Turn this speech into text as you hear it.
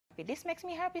happy. This makes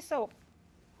me happy. So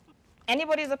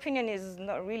anybody's opinion is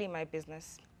not really my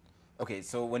business. Okay,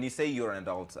 so when you say you're an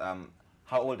adult,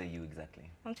 how old are you exactly?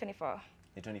 I'm 24.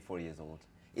 You're 24 years old.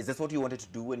 Is this what you wanted to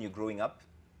do when you're growing up?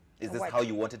 Is this What? how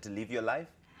you wanted to live your life?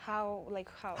 How, like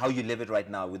how? How you live it right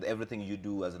now with everything you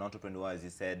do as an entrepreneur, as you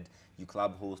said, you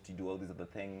club host, you do all these other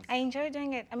things. I enjoy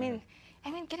doing it. I mean,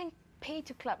 getting paid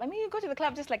to club. I mean, you go to the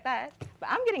club just like that, but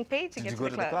I'm getting paid to get to the club.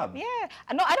 Did you go to the club?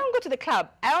 Yeah. No, I don't go to the club.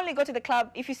 I only go to the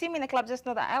club. If you see me in the club, just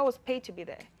know that I was paid to be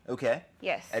there. Okay.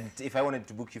 Yes. And if I wanted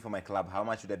to book you for my club, how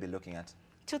much would I be looking at?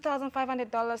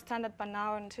 $2,500 standard per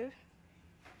hour and two.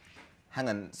 Hang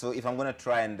on. So if I'm going to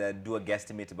try and do a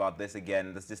guesstimate about this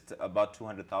again, that's just about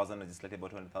 200,000 or just like about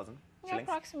 200,000 Yeah, shillings?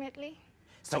 approximately.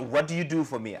 So what do you do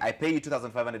for me? I pay you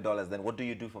 $2,500. Then what do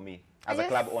you do for me as a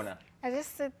club owner? I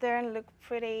just sit there and look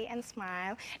pretty and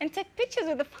smile and take pictures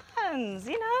with the fans,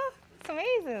 you know? It's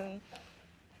amazing.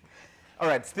 All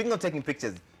right, speaking of taking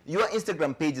pictures, your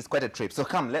Instagram page is quite a trip. So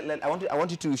come, I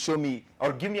want you to show me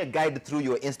or give me a guide through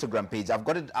your Instagram page. I've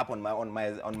got it up on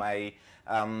my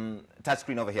touch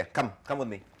screen over here. Come with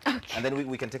me. Okay. And then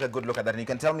we can take a good look at that. And you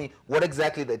can tell me what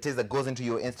exactly it is that goes into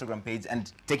your Instagram page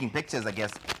and taking pictures, I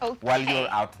guess, while you're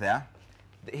out there.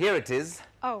 Here it is.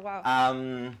 Oh,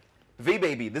 wow.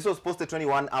 V-Baby, this was posted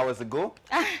 21 hours ago.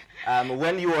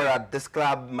 When you were at this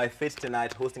club, My Fit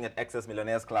Tonight, hosting at Excess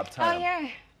Millionaires Club. Oh, yeah.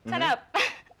 Turn up.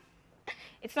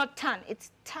 It's not turn,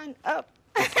 it's turn up.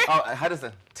 Oh, how does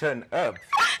it turn up?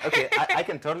 Okay, I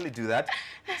can totally do that.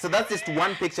 So that's just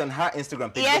one picture on her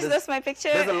Instagram page. Yes, that's my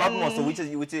picture. There's a lot more. So which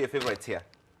are your favorites here?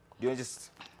 Do you want to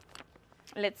just...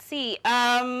 Let's see.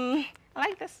 I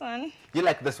like this one. You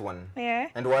like this one? Yeah.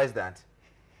 And why is that?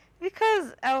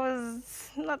 Because I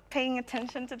was not paying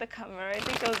attention to the camera. I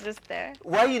think I was just there.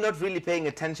 Why are you not really paying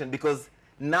attention? Because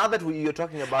now that you're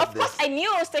talking about this... Of course, I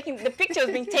knew I was taking... The picture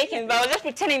was being taken, but I was just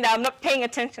pretending that I'm not paying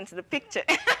attention to the picture.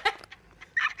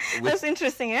 That's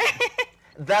interesting, eh?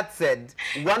 That said,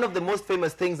 one of the most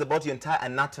famous things about your entire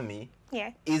anatomy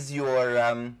is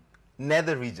your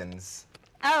nether regions.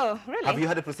 Oh, really? Have you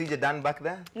had a procedure done back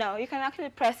there? No, you can actually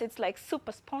press. It's like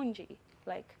super spongy.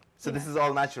 So this is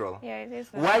all natural? Yeah, it is.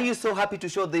 Why are you so happy to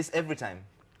show this every time?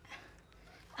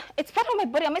 It's part of my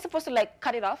body. Am I supposed to like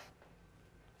cut it off?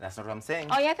 That's not what I'm saying.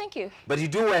 Oh, yeah, thank you. But you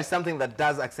do wear something that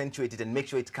does accentuate it and make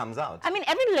sure it comes out. I mean,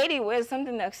 every lady wears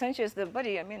something that accentuates the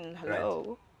body. I mean, hello.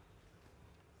 Right.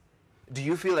 Do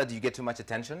you feel that you get too much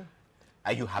attention?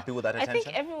 Are you happy with that attention? I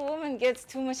think every woman gets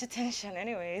too much attention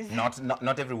anyways.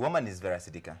 Not every woman is Vera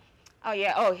Sidika. Oh,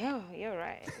 yeah. Oh, yeah, you're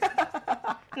right.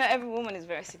 Not every woman is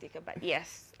Vera Sidika, but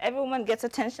yes. Every woman gets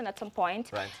attention at some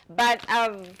point. Right. But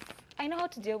I know how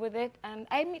to deal with it, and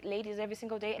I meet ladies every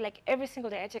single day. Like, every single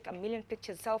day I take a million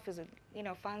pictures, selfies with, you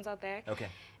know, fans out there. Okay.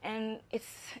 And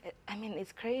I mean,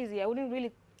 it's crazy. I wouldn't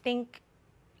really think,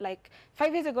 like,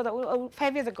 5 years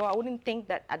ago, I wouldn't think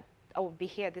that I would be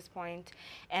here at this point.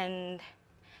 And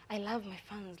I love my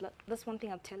fans. That's one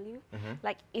thing I'll tell you.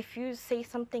 Like, if you say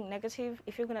something negative,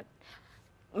 if you're gonna,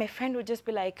 my friend would just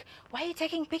be like, why are you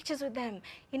taking pictures with them?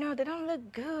 You know, they don't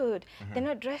look good. They're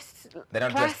not dressed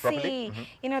classy.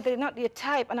 You know, they're not your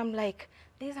type. And I'm like,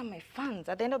 these are my fans.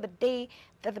 At the end of the day,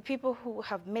 they're the people who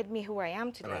have made me who I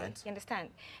am today. Right. You understand?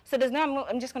 So there's no,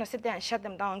 I'm just going to sit there and shut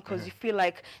them down because you feel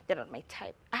like they're not my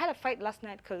type. I had a fight last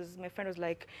night because my friend was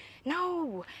like,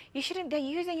 no, you shouldn't, they're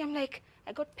using you. I'm like,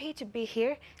 I got paid to be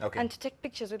here and to take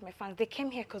pictures with my fans. They came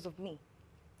here because of me.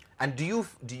 And do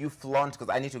you flaunt,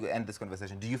 because I need to end this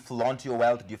conversation, do you flaunt your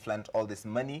wealth? Do you flaunt all this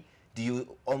money? Do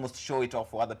you almost show it off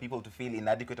for other people to feel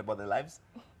inadequate about their lives?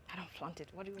 I don't flaunt it.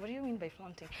 What do you mean by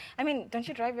flaunting? I mean, don't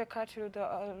you drive your car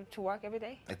to work every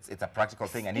day? It's a practical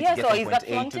thing. I need to get from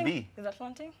point A to B. Is that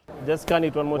flaunting? Just scan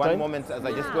it one more time. One moment as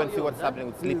I just go and see what's happening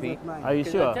with Sleepy. Are you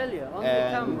sure? I tell you, on the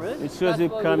cameras, it shows you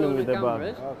coming with the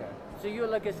bag. Okay. So you're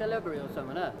like a celebrity or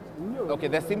something, huh? Okay,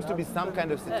 there seems to be some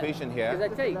kind of situation here.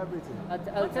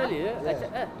 I'll tell you.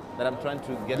 That I'm trying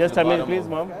to get Just to a the minute, please,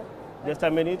 Mom. Just a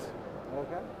minute.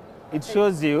 Okay. It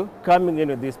shows you coming in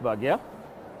with this bag, yeah?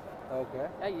 Okay.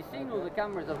 Hey, you've seen all the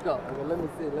cameras I've got. Okay, let me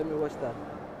see. Let me watch that.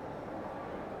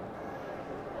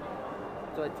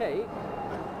 So I take.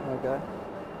 Okay.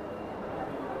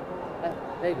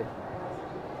 David.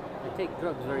 I take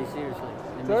drugs very seriously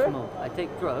in this mall. I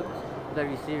take drugs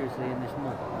very seriously in this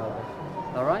mall.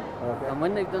 Okay. All right? Okay. And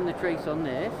when they've done the trace on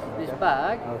this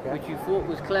bag, which you thought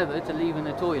was clever to leave in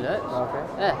the toilet,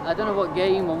 I don't know what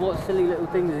game and what silly little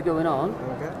things are going on,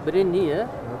 but in here,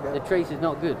 the trace is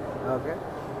not good. Okay.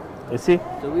 You see?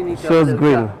 So we need to shows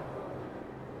green.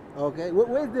 Okay.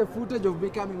 Where's the footage of me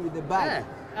coming with the bag?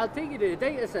 I'll take you to the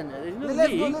data center. There's no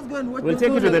Let's need. go and watch We'll the take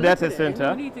you to movie. the data No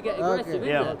center. need to get aggressive, Okay, is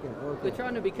yeah. there? Okay. We're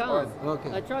trying to be calm.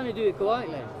 Okay. I'm trying to do it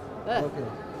quietly. Okay.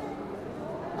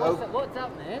 What's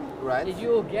happening Right. is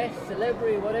your guest,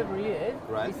 celebrity, whatever he is,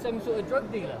 Right. is some sort of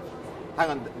drug dealer. Hang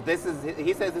on, this is,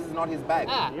 he says this is not his bag.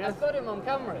 Yes. I've got him on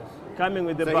cameras. Coming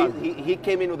with the So bag. he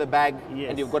came in with a bag Yes.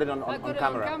 and you've got it I've got on it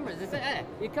camera. on cameras. I said,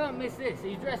 you can't miss this.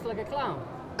 He's dressed like a clown.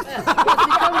 What's the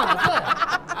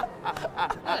camera?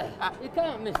 You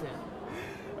can't miss it.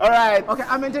 All right. Okay,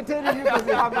 I'm entertaining you because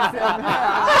you have the same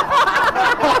hair.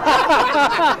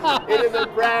 It is a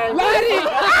prank.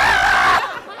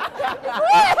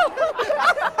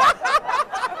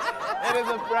 It is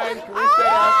a prank we set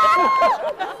up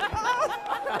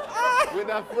with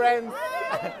our friends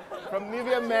from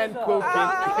Nivea Men Cooking.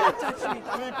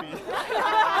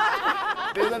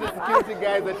 These are the security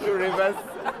guys at Two Rivers.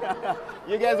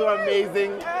 You guys were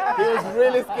amazing. He was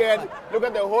really scared. Look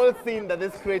at the whole scene that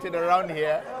this created around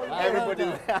here.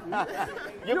 Everybody's.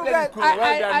 You played it cool.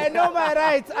 Well done. I know my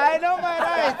rights. I know my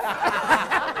rights.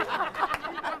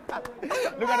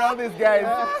 Look at all these guys.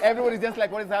 Everybody's just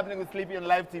like, what is happening with Sleepy on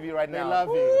live TV right now? They love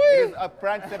you. It is a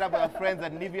prank set up by our friends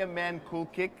at Nivea Men Cool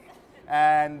Kick.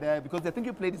 And because I think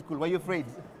you played it cool, were you afraid?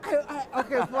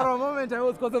 Okay, for a moment I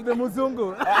was because of the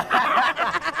Muzungu.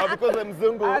 Or because of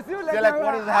Mzungu? I feel like You're like, I'm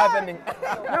what like, is happening?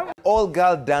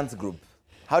 All-girl dance group.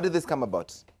 How did this come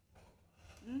about?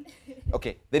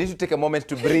 Okay, they need to take a moment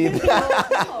to breathe.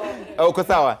 Oh, uko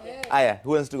sawa? Aya,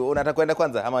 who wants to go? Unataka kwenda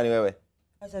kwanza ama ni wewe?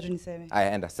 Acha tuniseme.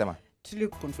 Aya, enda, sema.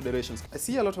 Confederations. I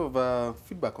see a lot of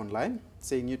feedback online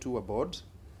saying you two were bored.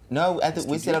 No, I think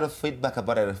we see a lot of feedback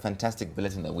about a fantastic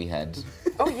bulletin that we had.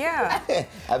 Oh, yeah.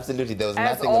 Absolutely, there was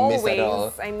As nothing always, amiss at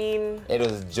all. I mean, It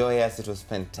was joyous, it was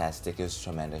fantastic, it was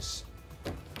tremendous.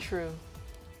 true.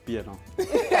 Yeah, no.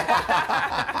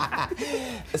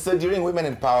 So during Women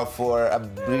in Power, for a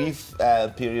brief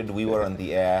period, we were on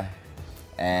the air.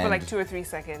 And For like 2 or 3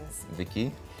 seconds.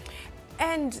 Vicky?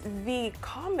 And the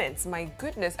comments, my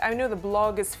goodness. I know the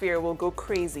blogosphere will go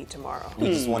crazy tomorrow. We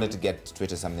just wanted to get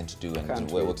Twitter something to do,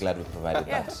 and we're glad we provided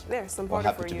Yeah, that. there's some We're party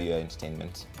happy for to be you. your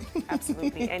entertainment.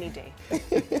 Absolutely, any day.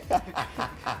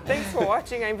 Thanks for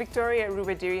watching. I'm Victoria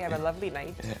Rubadiri. Have a lovely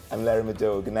night. I'm Larry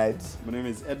Madowo. Good night. My name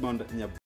is Edmond Nyab.